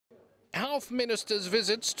Health Minister's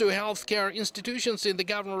visits to healthcare institutions in the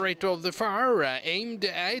Governorate of the Far aimed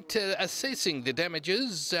at assessing the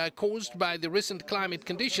damages caused by the recent climate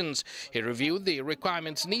conditions. He reviewed the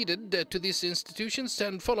requirements needed to these institutions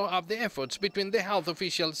and follow up the efforts between the health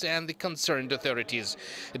officials and the concerned authorities.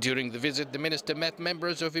 During the visit, the Minister met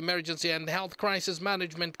members of Emergency and Health Crisis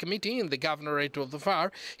Management Committee in the Governorate of the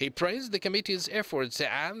Far. He praised the committee's efforts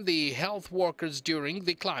and the health workers during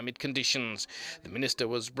the climate conditions. The Minister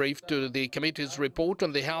was briefed to the committee's report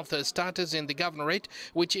on the health status in the Governorate,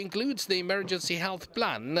 which includes the emergency health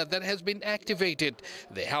plan that has been activated,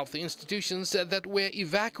 the health institutions that were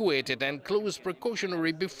evacuated and closed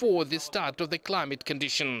precautionary before the start of the climate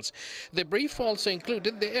conditions. The brief also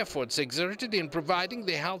included the efforts exerted in providing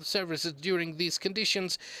the health services during these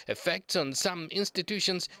conditions, effects on some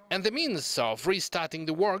institutions, and the means of restarting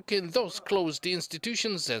the work in those closed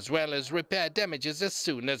institutions, as well as repair damages as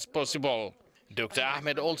soon as possible. Dr.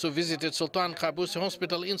 Ahmed also visited Sultan Qaboos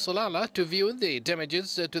Hospital in Salalah to view the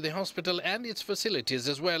damages to the hospital and its facilities,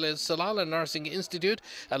 as well as Salalah Nursing Institute,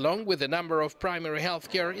 along with a number of primary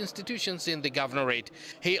healthcare institutions in the Governorate.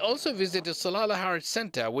 He also visited Salalah Heart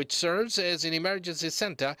Center, which serves as an emergency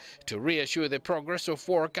center, to reassure the progress of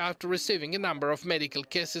work after receiving a number of medical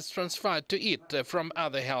cases transferred to it from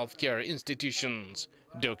other healthcare institutions.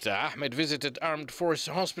 Dr. Ahmed visited Armed Force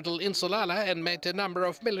Hospital in Salalah and met a number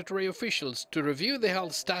of military officials to review the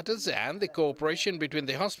health status and the cooperation between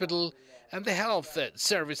the hospital and the health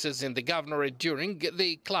services in the Governorate during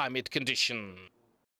the climate condition.